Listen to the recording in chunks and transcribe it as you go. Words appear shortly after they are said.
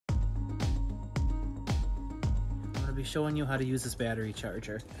going to be showing you how to use this battery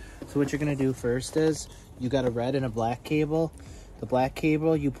charger. So what you're going to do first is you got a red and a black cable. The black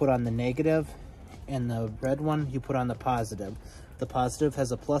cable you put on the negative, and the red one you put on the positive. The positive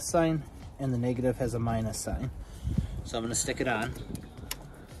has a plus sign and the negative has a minus sign. So I'm going to stick it on.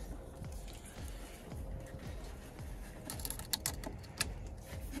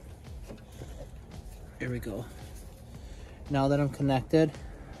 Here we go. Now that I'm connected,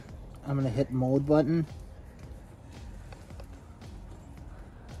 I'm going to hit mode button.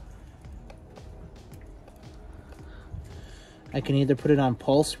 I can either put it on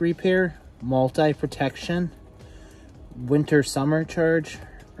pulse repair, multi-protection, winter summer charge,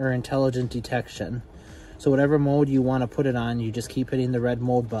 or intelligent detection. So whatever mode you want to put it on, you just keep hitting the red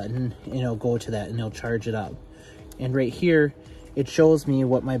mode button and it'll go to that and it'll charge it up. And right here, it shows me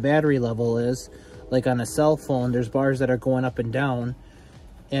what my battery level is. Like on a cell phone, there's bars that are going up and down.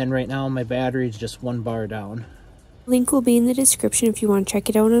 And right now my battery is just 1 bar down. Link will be in the description if you want to check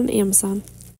it out on Amazon.